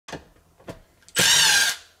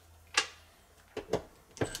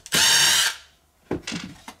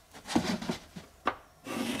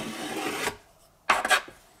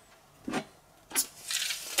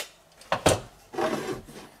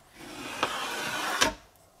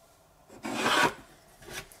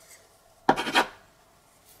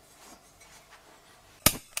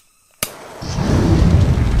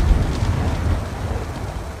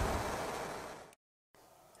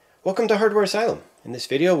Welcome to Hardware Asylum. In this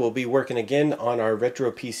video we'll be working again on our Retro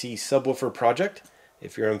PC Subwoofer project.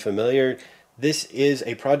 If you're unfamiliar, this is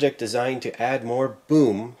a project designed to add more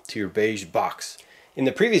boom to your beige box. In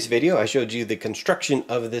the previous video I showed you the construction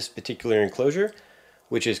of this particular enclosure,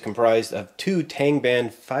 which is comprised of two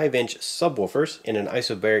Tangband 5-inch subwoofers in an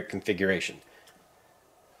isobaric configuration.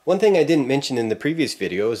 One thing I didn't mention in the previous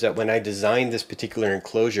video is that when I designed this particular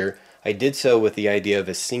enclosure, I did so with the idea of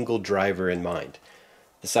a single driver in mind.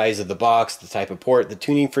 The size of the box, the type of port, the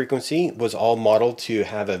tuning frequency was all modeled to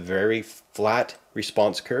have a very flat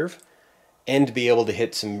response curve and be able to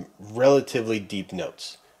hit some relatively deep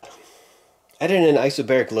notes. Adding an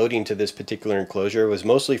isobaric loading to this particular enclosure was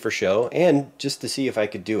mostly for show and just to see if I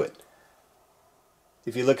could do it.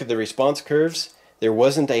 If you look at the response curves, there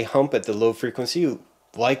wasn't a hump at the low frequency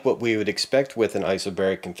like what we would expect with an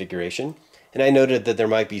isobaric configuration, and I noted that there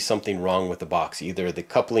might be something wrong with the box, either the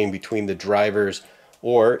coupling between the drivers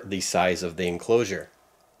or the size of the enclosure.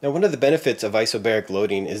 Now, one of the benefits of isobaric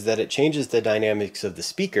loading is that it changes the dynamics of the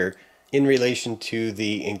speaker in relation to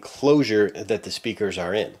the enclosure that the speakers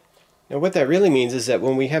are in. Now, what that really means is that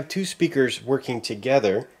when we have two speakers working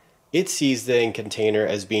together, it sees the container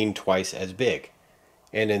as being twice as big.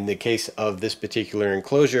 And in the case of this particular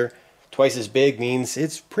enclosure, twice as big means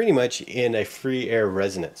it's pretty much in a free air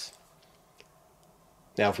resonance.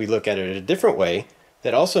 Now, if we look at it a different way,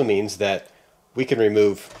 that also means that we can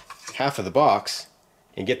remove half of the box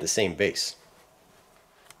and get the same bass.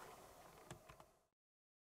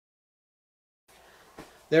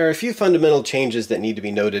 There are a few fundamental changes that need to be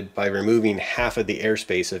noted by removing half of the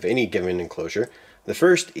airspace of any given enclosure. The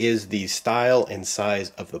first is the style and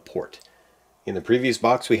size of the port. In the previous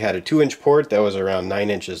box we had a 2-inch port that was around 9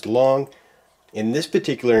 inches long. In this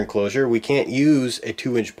particular enclosure we can't use a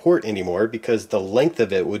 2-inch port anymore because the length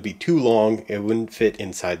of it would be too long. It wouldn't fit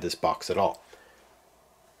inside this box at all.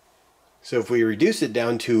 So if we reduce it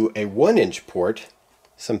down to a 1-inch port,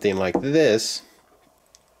 something like this,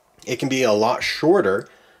 it can be a lot shorter.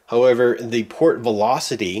 However, the port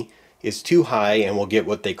velocity is too high and we'll get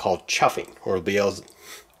what they call chuffing, or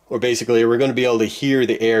basically we're going to be able to hear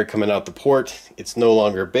the air coming out the port. It's no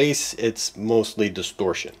longer bass, it's mostly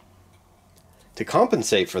distortion. To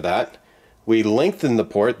compensate for that, we lengthen the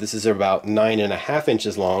port. This is about 9.5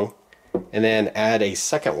 inches long, and then add a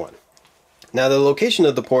second one. Now the location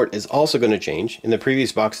of the port is also going to change. In the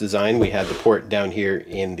previous box design we had the port down here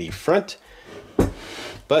in the front,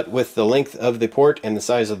 but with the length of the port and the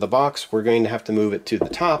size of the box we're going to have to move it to the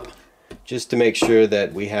top just to make sure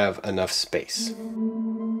that we have enough space.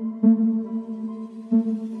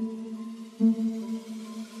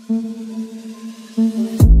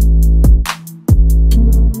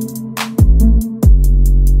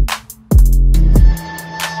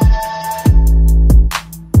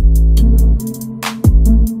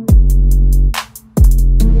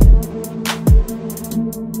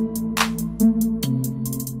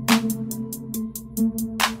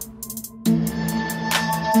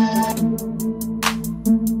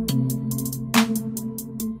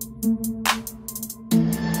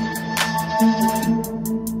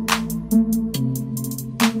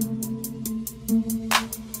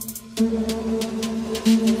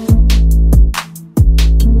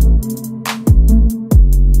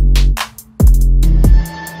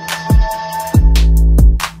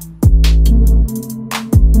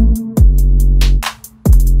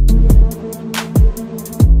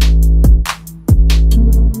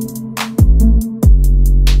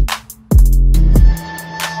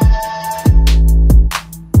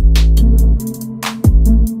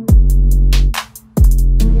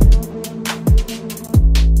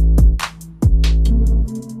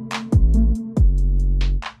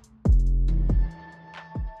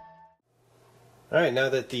 Alright, now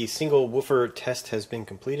that the single woofer test has been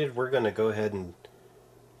completed, we're going to go ahead and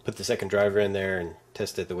put the second driver in there and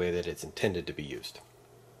test it the way that it's intended to be used.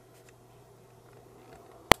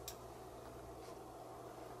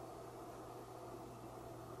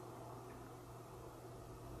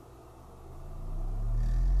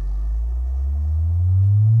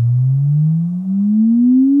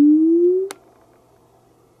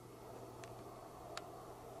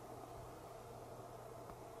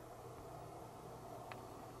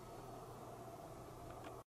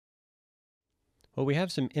 Well, we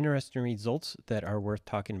have some interesting results that are worth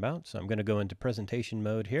talking about, so I'm going to go into presentation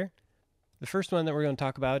mode here. The first one that we're going to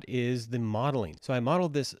talk about is the modeling. So I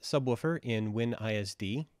modeled this subwoofer in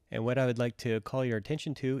WinISD, and what I would like to call your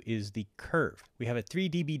attention to is the curve. We have a 3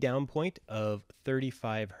 dB down point of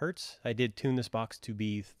 35 Hertz. I did tune this box to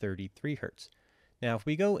be 33 Hertz. Now, if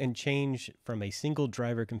we go and change from a single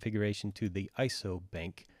driver configuration to the ISO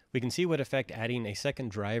bank, We can see what effect adding a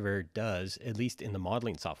second driver does, at least in the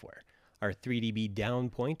modeling software. Our 3dB down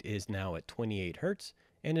point is now at 28 Hz,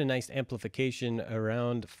 and a nice amplification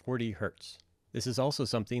around 40 Hz. This is also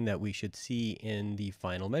something that we should see in the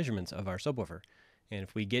final measurements of our subwoofer. And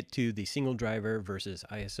if we get to the single driver versus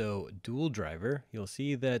ISO dual driver, you'll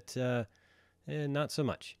see that not so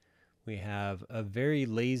much. We have a very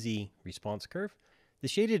lazy response curve. The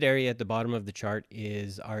shaded area at the bottom of the chart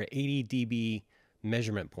is our 80 dB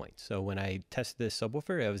measurement point. So when I tested this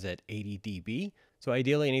subwoofer, it was at 80 dB. So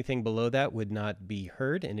ideally anything below that would not be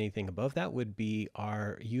heard, and anything above that would be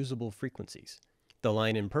our usable frequencies. The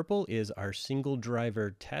line in purple is our single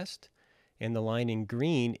driver test, and the line in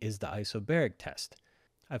green is the isobaric test.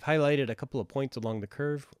 I've highlighted a couple of points along the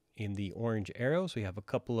curve in the orange arrows. We have a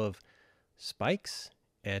couple of spikes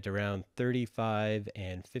at around 35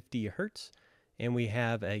 and 50 Hertz, and we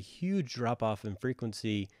have a huge drop off in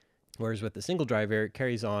frequency, whereas with the single driver, it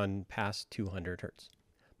carries on past 200 Hertz.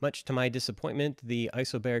 Much to my disappointment, the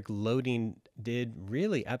isobaric loading did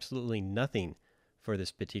really absolutely nothing for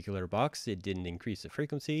this particular box. It didn't increase the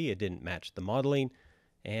frequency, it didn't match the modeling,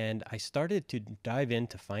 and I started to dive in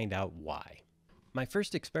to find out why. My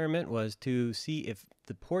first experiment was to see if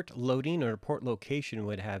the port loading or port location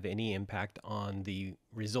would have any impact on the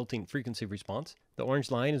resulting frequency response. The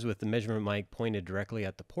orange line is with the measurement mic pointed directly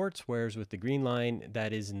at the ports, whereas with the green line,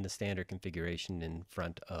 that is in the standard configuration in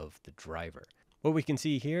front of the driver. What we can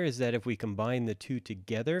see here is that if we combine the two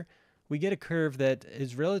together, we get a curve that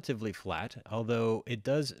is relatively flat, although it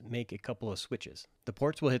does make a couple of switches. The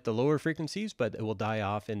ports will hit the lower frequencies, but it will die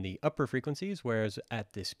off in the upper frequencies, whereas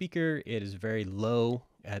at the speaker, it is very low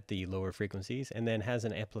at the lower frequencies and then has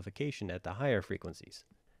an amplification at the higher frequencies.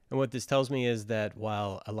 And what this tells me is that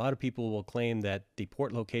while a lot of people will claim that the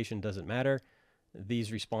port location doesn't matter,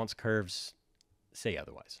 these response curves say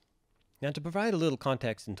otherwise. Now, to provide a little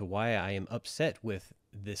context into why I am upset with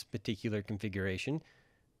this particular configuration,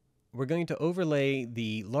 we're going to overlay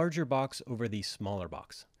the larger box over the smaller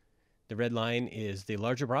box. The red line is the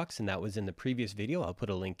larger box, and that was in the previous video. I'll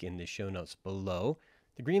put a link in the show notes below.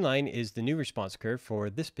 The green line is the new response curve for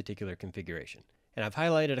this particular configuration. And I've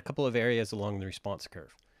highlighted a couple of areas along the response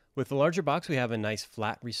curve. With the larger box, we have a nice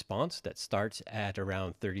flat response that starts at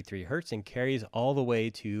around 33 Hertz and carries all the way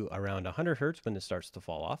to around 100 Hertz when it starts to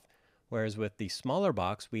fall off. Whereas with the smaller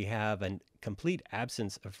box, we have a complete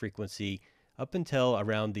absence of frequency up until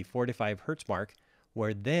around the 45 Hertz mark,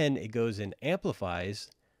 where then it goes and amplifies.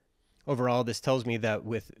 Overall, this tells me that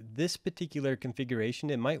with this particular configuration,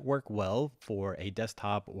 it might work well for a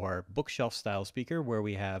desktop or bookshelf style speaker where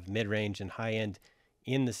we have mid-range and high-end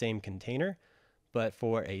in the same container. But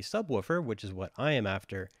for a subwoofer, which is what I am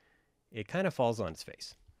after, it kind of falls on its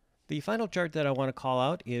face. The final chart that I want to call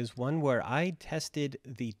out is one where I tested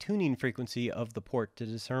the tuning frequency of the port to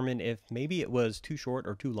determine if maybe it was too short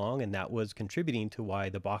or too long, and that was contributing to why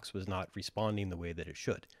the box was not responding the way that it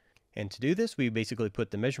should. And to do this, we basically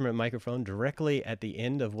put the measurement microphone directly at the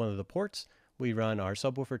end of one of the ports. We run our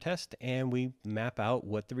subwoofer test and we map out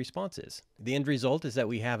what the response is. The end result is that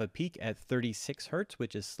we have a peak at 36 Hertz,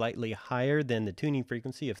 which is slightly higher than the tuning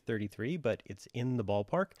frequency of 33, but it's in the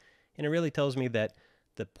ballpark. And it really tells me that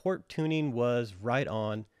the port tuning was right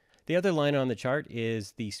on. The other line on the chart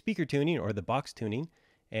is the speaker tuning or the box tuning,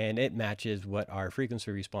 and it matches what our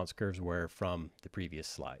frequency response curves were from the previous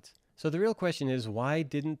slides. So the real question is, why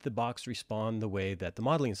didn't the box respond the way that the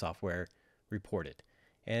modeling software reported?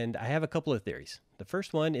 And I have a couple of theories. The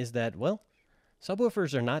first one is that, well,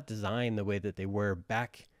 subwoofers are not designed the way that they were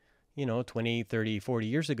back, 20, 30, 40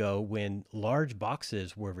 years ago when large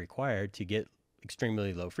boxes were required to get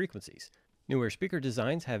extremely low frequencies. Newer speaker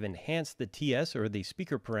designs have enhanced the TS or the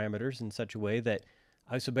speaker parameters in such a way that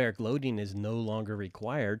isobaric loading is no longer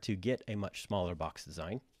required to get a much smaller box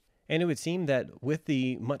design. And it would seem that with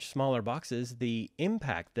the much smaller boxes, the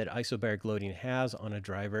impact that isobaric loading has on a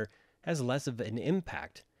driver has less of an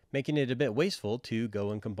impact, making it a bit wasteful to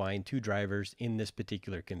go and combine two drivers in this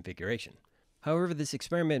particular configuration. However, this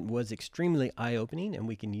experiment was extremely eye-opening, and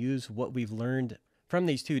we can use what we've learned from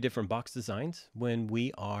these two different box designs when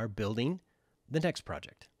we are building the next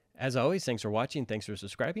project. As always, thanks for watching, thanks for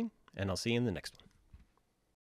subscribing, and I'll see you in the next one.